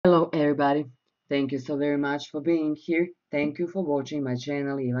everybody. Thank you so very much for being here. Thank you for watching my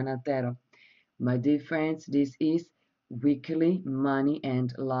channel IvanaTarot. My dear friends, this is weekly money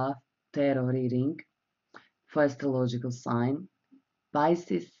and love tarot reading for astrological sign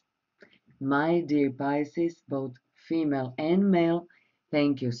Pisces. My dear Pisces, both female and male,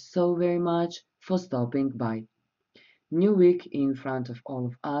 thank you so very much for stopping by. New week in front of all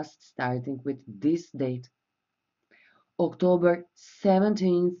of us, starting with this date, October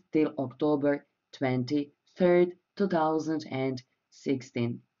 17th till October 23rd,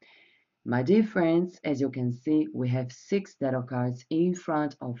 2016. My dear friends, as you can see, we have 6 tarot cards in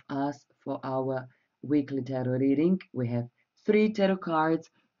front of us for our weekly tarot reading. We have 3 tarot cards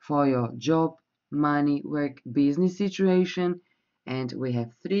for your job, money, work, business situation, and we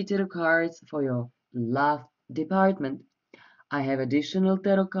have 3 tarot cards for your love department. I have additional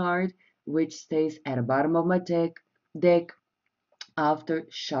tarot card which stays at the bottom of my deck after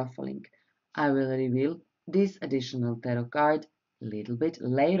shuffling. I will reveal this additional tarot card a little bit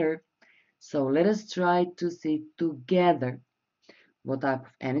later. So let us try to see together what type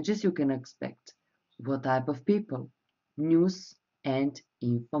of energies you can expect, what type of people, news and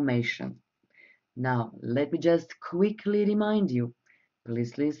information. Now, let me just quickly remind you,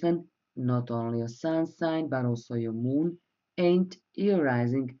 please listen not only your sun sign but also your moon and your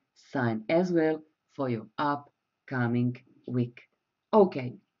rising sign as well for your upcoming week.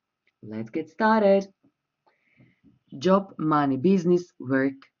 Okay, let's get started. Job, money, business,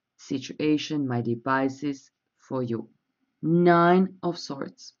 work, situation, my devices for you. 9 of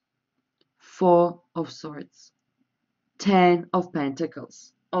Swords, 4 of Swords, 10 of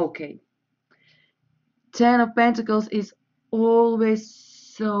Pentacles. Okay, 10 of Pentacles is always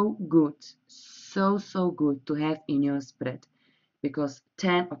so good, so good to have in your spread because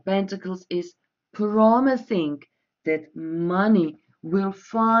 10 of Pentacles is promising that money will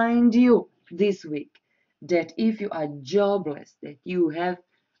find you this week. That if you are jobless, that you have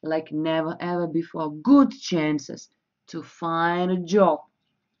like never ever before good chances to find a job.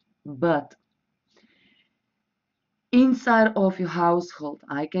 But inside of your household,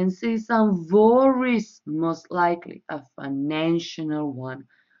 I can see some worries, most likely a financial one.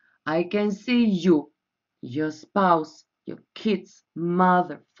 I can see you, your spouse, your kids,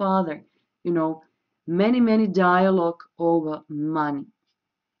 mother, father, many dialogue over money.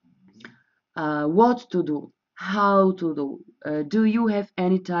 What to do, how to do you have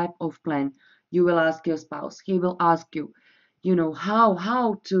any type of plan? You will ask your spouse, he will ask you,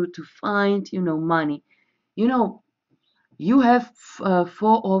 how to find, money. You know, you have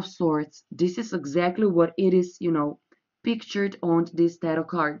 4 of Swords. This is exactly what it is, pictured on this tarot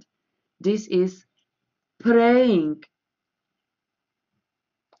card. This is praying.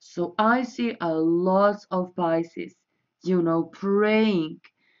 So I see a lot of Pisces, praying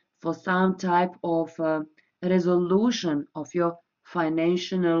for some type of resolution of your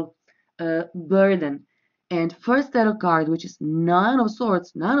financial burden. And first tarot card, which is 9 of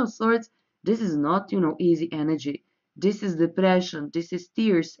Swords. 9 of Swords, this is not, easy energy. This is depression, this is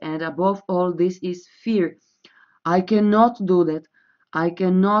tears, and above all, this is fear. I cannot do that. I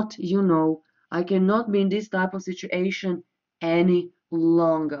cannot, I cannot be in this type of situation any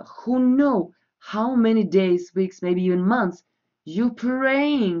longer. Who know how many days, weeks, maybe even months you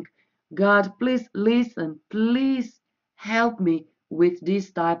praying, God, please listen, please help me with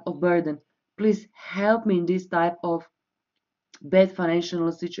this type of burden. Please help me in this type of bad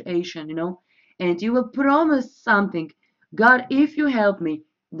financial situation, and you will promise something. God, if you help me,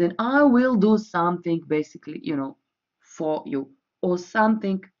 then I will do something basically, for you or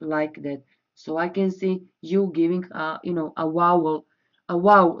something like that. So I can see you giving a wow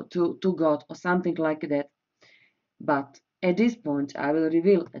to God or something like that. But at this point, I will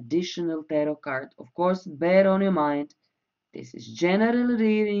reveal additional tarot card. Of course, bear on your mind, this is general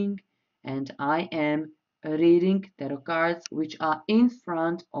reading, and I am reading tarot cards which are in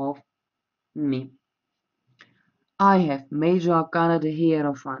front of me. I have Major Arcana the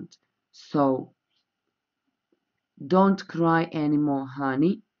Hierophant, so don't cry anymore,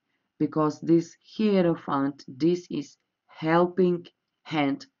 honey, because this Hierophant, this is helping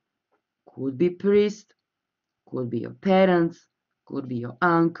hand. Could be priest, could be your parents, could be your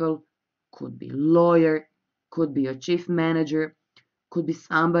uncle, could be lawyer, could be your chief manager, could be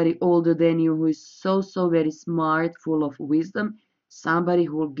somebody older than you who is so very smart, full of wisdom, somebody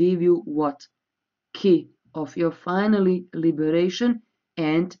who will give you what? Key of your finally liberation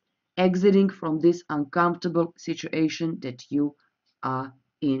and exiting from this uncomfortable situation that you are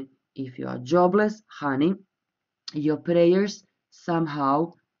in. If you are jobless, honey, your prayers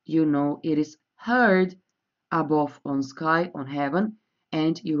somehow, it is heard above on sky, on heaven,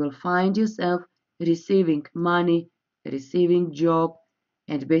 and you will find yourself receiving money, receiving job,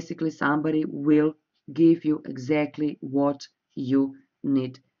 and basically somebody will give you exactly what you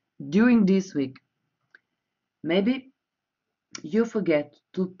need. During this week, maybe you forget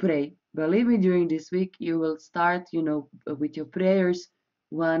to pray. Believe me, during this week, you will start, with your prayers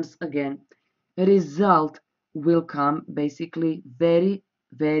once again. A result will come basically very,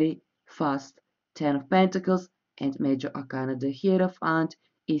 very fast. Ten of Pentacles and Major Arcana, the Hierophant,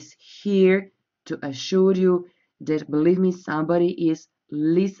 is here to assure you that, believe me, somebody is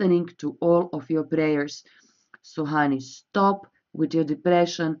listening to all of your prayers. So, honey, stop with your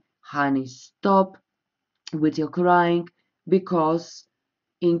depression. Honey, stop with your crying, because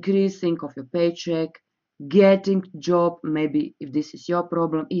increasing of your paycheck, getting job, maybe if this is your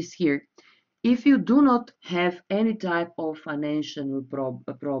problem, is here. If you do not have any type of financial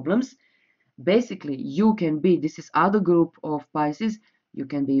problems, basically you can be, this is other group of Pisces, you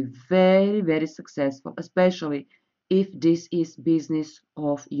can be very, very successful, especially if this is business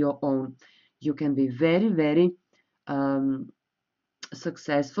of your own. You can be very, very um,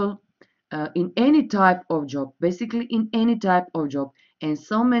 successful in any type of job, basically in any type of job. And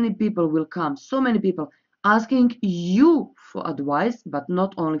so many people will come, so many people asking you for advice, but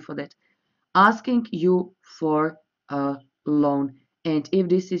not only for that, asking you for a loan. And if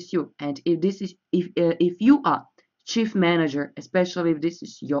this is you, and if you are chief manager, especially if this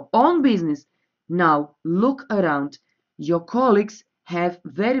is your own business, now look around. Your colleagues have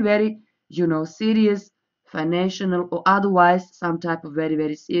very, very, serious financial or otherwise some type of very,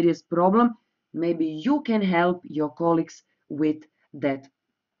 very serious problem. Maybe you can help your colleagues with that.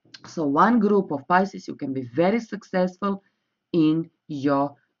 So one group of Pisces, you can be very successful in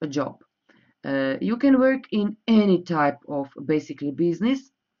your job. You can work in any type of basically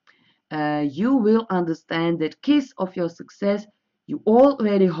business. You will understand that keys of your success you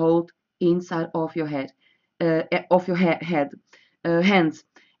already hold inside of your head, hands.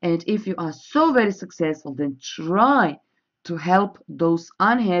 And if you are so very successful, then try to help those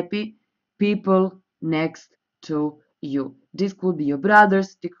unhappy people next to you. This could be your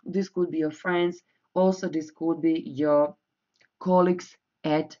brothers, this could be your friends, also this could be your colleagues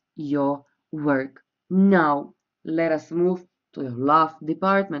at your work. Now, let us move to your love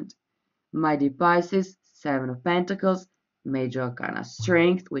department. My dear Pisces, Seven of Pentacles, Major Arcana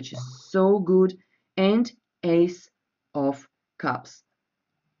Strength, which is so good, and Ace of Cups.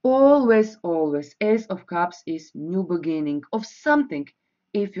 Always, always, Ace of Cups is new beginning of something.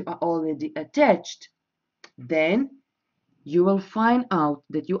 If you are already attached, then you will find out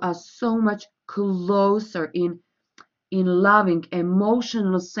that you are so much closer in loving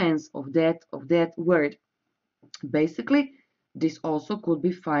emotional sense of that word. Basically, this also could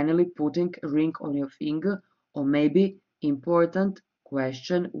be finally putting a ring on your finger, or maybe important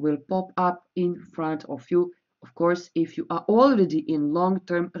question will pop up in front of you, of course, if you are already in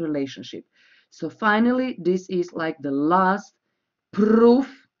long-term relationship. So finally, this is like the last proof.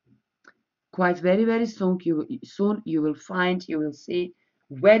 Quite very, very soon you will find, you will see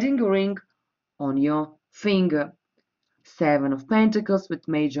wedding ring on your finger. Seven of Pentacles with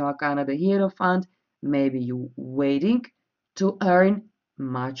Major Arcana the Hierophant. Maybe you waiting to earn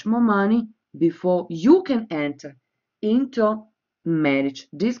much more money before you can enter into marriage.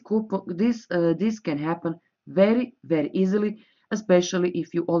 This can happen very, very easily, especially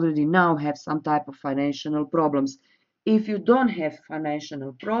if you already now have some type of financial problems. If you don't have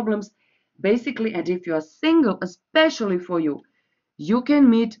financial problems, basically, and if you are single, especially for you, you can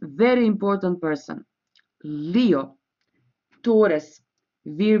meet very important person. Leo, Taurus,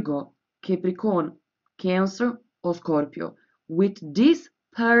 Virgo, Capricorn, Cancer, or Scorpio. With this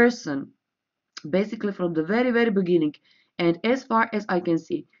person, basically from the very, very beginning, and as far as I can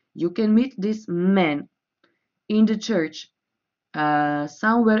see, you can meet this man in the church,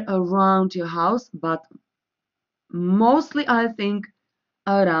 somewhere around your house, but mostly I think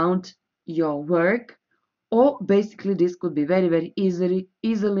around your work, or basically this could be very, very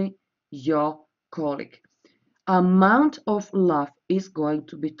easily your colleague. Amount of love is going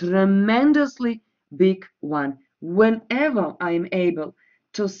to be tremendously big one. Whenever I am able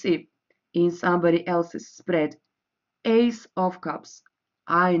to see in somebody else's spread Ace of Cups,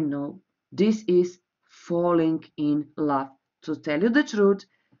 I know this is falling in love. To tell you the truth,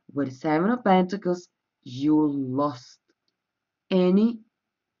 with Seven of Pentacles, you lost any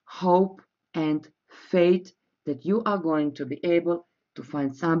hope and faith that you are going to be able to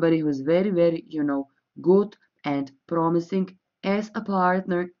find somebody who is very, very, good and promising as a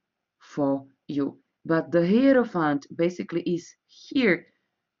partner for you. But the Hierophant basically is here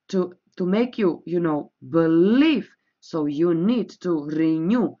to make you, believe So you need to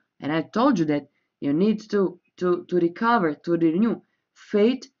renew. And I told you that you need to recover, to renew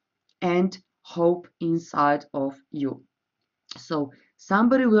faith and hope inside of you. So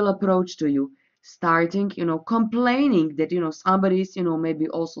somebody will approach to you starting, complaining that, somebody is, maybe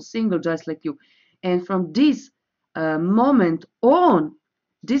also single just like you. And from this moment on,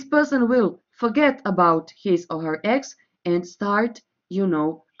 this person will forget about his or her ex and start,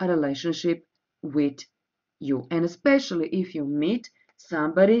 a relationship with you. And especially if you meet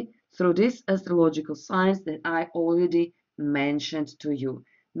somebody through these astrological signs that I already mentioned to you.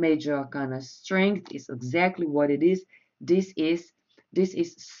 Major arcana strength is exactly what it is. This is this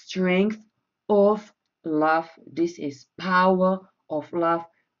is strength of love. This is power of love.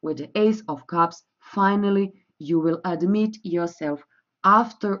 With the Ace of Cups, finally you will admit yourself.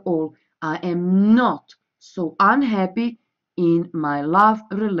 After all, I am not so unhappy in my love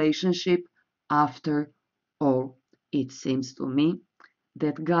relationship after all. It seems to me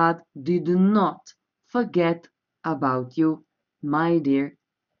that God did not forget about you, my dear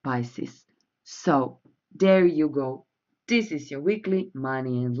Pisces. So, there you go. This is your weekly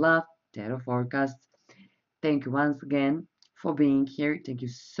Money and Love Tarot forecast. Thank you once again for being here. Thank you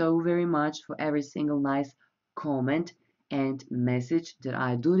so very much for every single nice comment and message that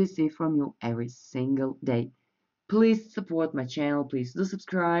I do receive from you every single day. Please support my channel. Please do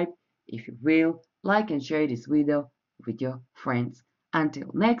subscribe. If you will, like and share this video with your friends.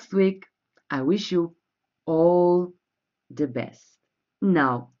 Until next week, I wish you all the best.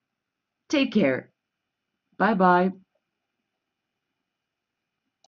 Now, take care. Bye bye.